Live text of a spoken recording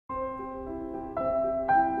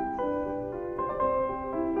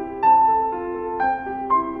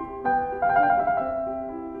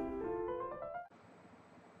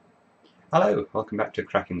Hello, welcome back to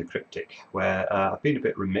Cracking the Cryptic, where I've been a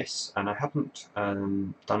bit remiss and I haven't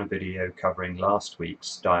done a video covering last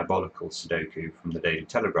week's Diabolical Sudoku from the Daily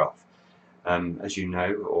Telegraph. As you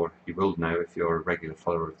know, or you will know if you're a regular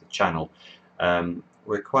follower of the channel,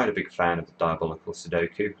 we're quite a big fan of the Diabolical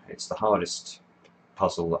Sudoku. It's the hardest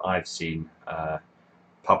puzzle that I've seen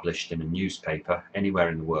published in a newspaper anywhere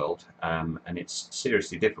in the world, and it's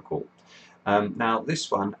seriously difficult. Now this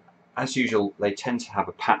one, as usual, they tend to have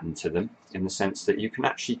a pattern to them in the sense that you can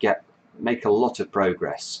actually make a lot of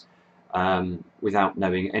progress without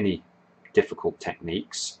knowing any difficult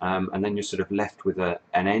techniques, and then you're sort of left with an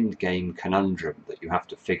end game conundrum that you have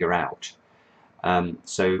to figure out.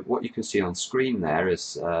 So what you can see on screen there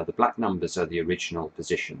is the black numbers are the original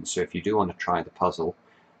position. So if you do want to try the puzzle,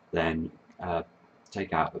 then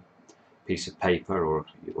take out a piece of paper or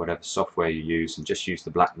whatever software you use and just use the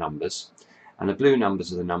black numbers. And the blue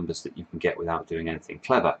numbers are the numbers that you can get without doing anything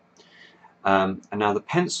clever. And now the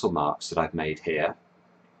pencil marks that I've made here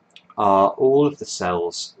are all of the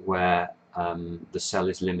cells where the cell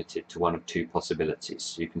is limited to one of two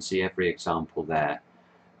possibilities. You can see every example there.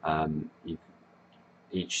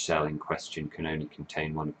 Each cell in question can only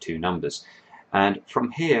contain one of two numbers. And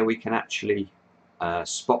from here we can actually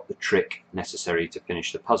spot the trick necessary to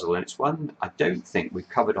finish the puzzle. And it's one I don't think we've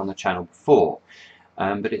covered on the channel before.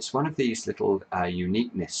 But it's one of these little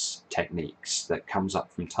uniqueness techniques that comes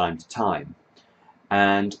up from time to time.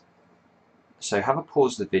 And so have a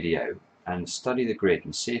pause of the video and study the grid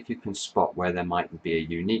and see if you can spot where there might be a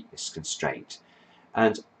uniqueness constraint.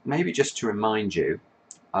 And maybe just to remind you,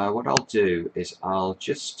 what I'll do is I'll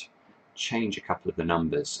just change a couple of the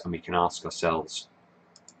numbers and we can ask ourselves,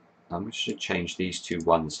 I'm going to change these two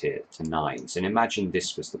ones here to nines, and imagine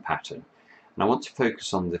this was the pattern. And I want to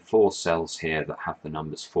focus on the four cells here that have the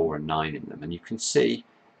numbers 4 and 9 in them. And you can see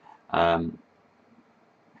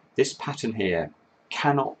this pattern here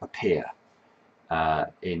cannot appear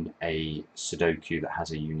in a Sudoku that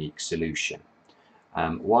has a unique solution.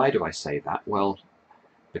 Why do I say that? Well,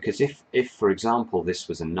 because if for example this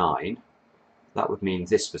was a 9, that would mean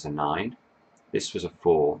this was a 9, this was a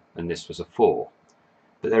 4, and this was a 4.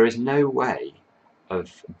 But there is no way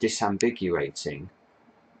of disambiguating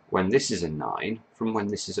when this is a 9 from when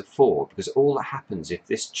this is a 4, because all that happens if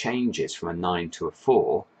this changes from a 9 to a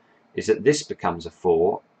 4 is that this becomes a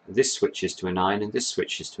 4, this switches to a 9, and this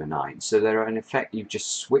switches to a 9. So there are, in effect, you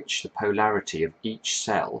just switch the polarity of each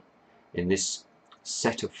cell in this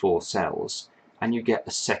set of 4 cells, and you get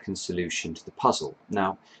a second solution to the puzzle.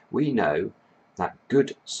 Now, we know that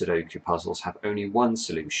good Sudoku puzzles have only one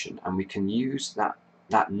solution, and we can use that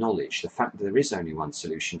knowledge, the fact that there is only one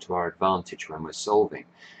solution, to our advantage when we're solving.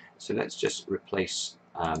 So let's just replace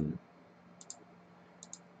that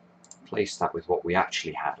with what we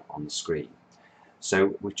actually had on the screen.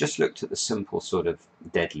 So we've just looked at the simple sort of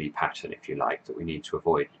deadly pattern, if you like, that we need to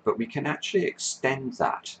avoid. But we can actually extend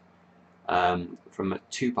that from a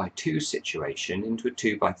 2x2 situation into a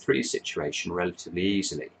 2x3 situation relatively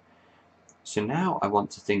easily. So now I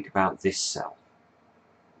want to think about this cell.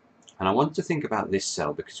 And I want to think about this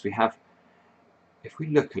cell because we have, if we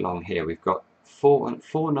look along here, we've got 4,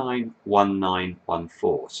 9, 1, 9, 1,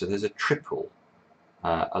 4. So there's a triple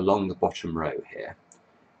along the bottom row here.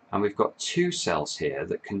 And we've got two cells here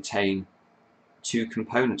that contain two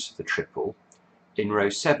components of the triple in row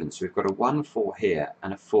 7. So we've got a 1, 4 here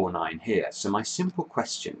and a 4, 9 here. So my simple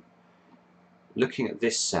question, looking at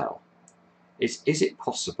this cell, is it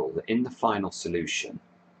possible that in the final solution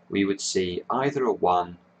we would see either a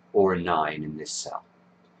 1 or a 9 in this cell?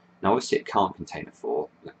 Now obviously it can't contain a 4,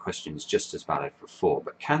 the question is just as valid for 4,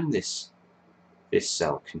 but can this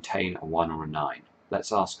cell contain a 1 or a 9?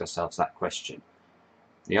 Let's ask ourselves that question.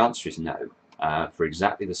 The answer is no, for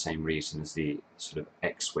exactly the same reason as the sort of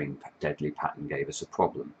X-wing deadly pattern gave us a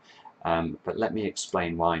problem. But let me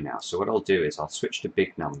explain why now. So what I'll do is I'll switch to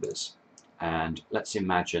big numbers, and let's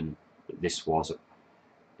imagine that this was,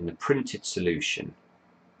 in the printed solution,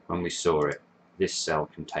 when we saw it, this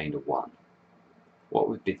cell contained a 1. What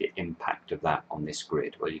would be the impact of that on this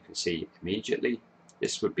grid? Well, you can see immediately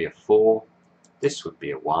this would be a 4, this would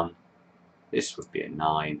be a 1, this would be a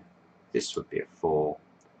 9, this would be a 4,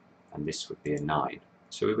 and this would be a 9.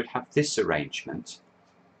 So we would have this arrangement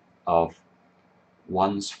of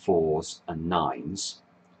 1s, 4s and 9s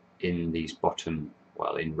in these bottom,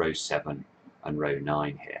 well, in row 7 and row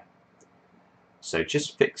 9 here. So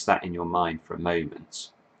just fix that in your mind for a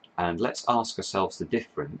moment, and let's ask ourselves the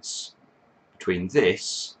difference between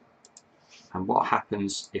this and what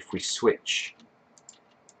happens if we switch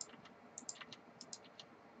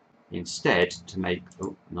instead to make,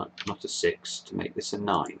 not a 6, to make this a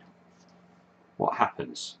 9. What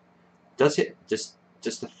happens?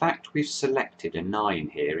 Does the fact we've selected a 9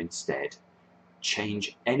 here instead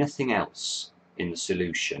change anything else in the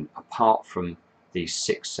solution apart from these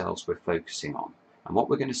 6 cells we're focusing on? And what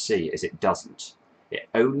we're going to see is it doesn't. It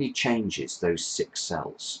only changes those 6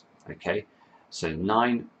 cells. Okay, so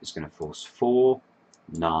 9 is going to force 4,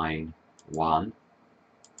 9, 1,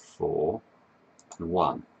 4, and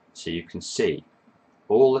 1. So you can see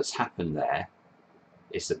all that's happened there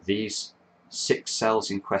is that these 6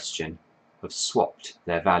 cells in question have swapped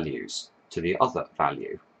their values to the other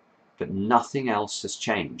value, but nothing else has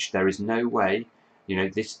changed. There is no way, you know,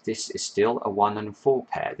 this is still a 1 and a 4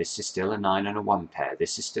 pair, this is still a 9 and a 1 pair,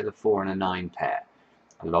 this is still a 4 and a 9 pair.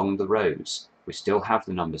 Along the rows, we still have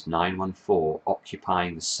the numbers 9, 1, 4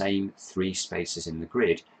 occupying the same 3 spaces in the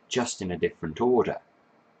grid, just in a different order.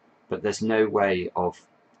 But there's no way of,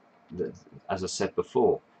 as I said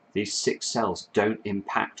before, these 6 cells don't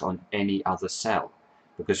impact on any other cell.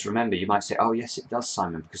 Because remember, you might say, oh yes it does,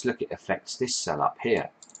 Simon, because look, it affects this cell up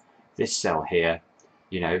here. This cell here,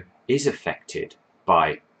 you know, is affected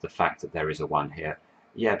by the fact that there is a 1 here.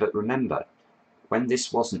 Yeah, but remember, when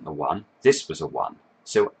this wasn't a 1, this was a 1.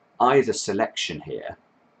 So either selection here,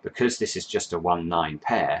 because this is just a 1-9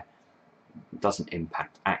 pair, doesn't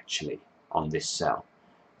impact actually on this cell.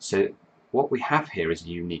 So what we have here is a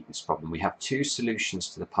uniqueness problem. We have 2 solutions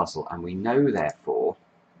to the puzzle, and we know therefore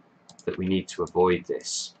that we need to avoid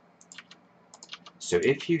this. So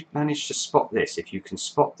if you manage to spot this, if you can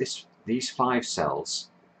spot these 5 cells,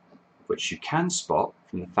 which you can spot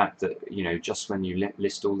from the fact that, you know, just when you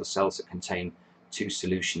list all the cells that contain 2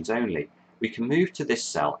 solutions only, we can move to this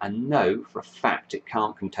cell and know for a fact it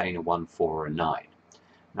can't contain a 1, 4 or a 9.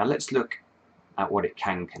 Now let's look at what it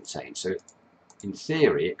can contain. So in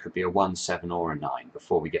theory it could be a 1, 7 or a 9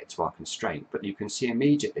 before we get to our constraint, but you can see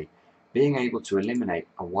immediately being able to eliminate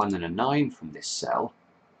a 1 and a 9 from this cell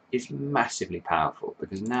is massively powerful,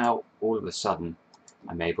 because now all of a sudden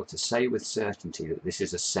I'm able to say with certainty that this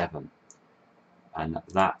is a 7, and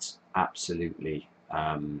that absolutely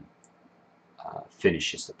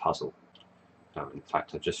finishes the puzzle. Oh, in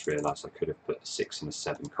fact, I just realised I could have put a 6 and a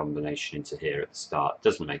 7 combination into here at the start. It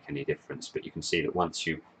doesn't make any difference, but you can see that once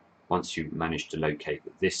you manage to locate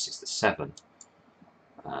that this is the 7,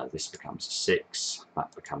 this becomes a 6,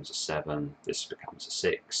 that becomes a 7, this becomes a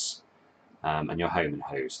 6, and you're home and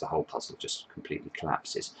hosed. The whole puzzle just completely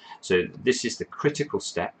collapses. So this is the critical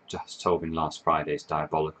step to solving last Friday's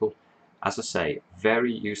Diabolical. As I say,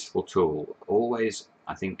 very useful tool. Always,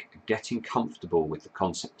 I think, getting comfortable with the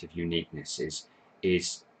concept of uniqueness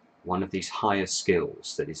is one of these higher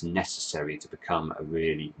skills that is necessary to become a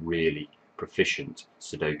really, really proficient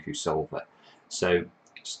Sudoku solver. So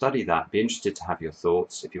study that, be interested to have your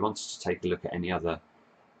thoughts. If you wanted to take a look at any other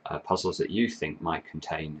puzzles that you think might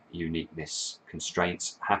contain uniqueness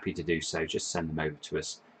constraints, happy to do so. Just send them over to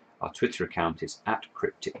us. Our Twitter account is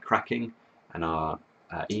 @crypticcracking, and our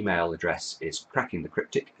email address is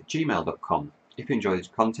crackingthecryptic@gmail.com. If you enjoy this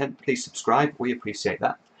content, please subscribe. We appreciate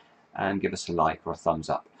that, and give us a like or a thumbs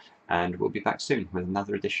up. And we'll be back soon with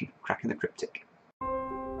another edition of Cracking the Cryptic.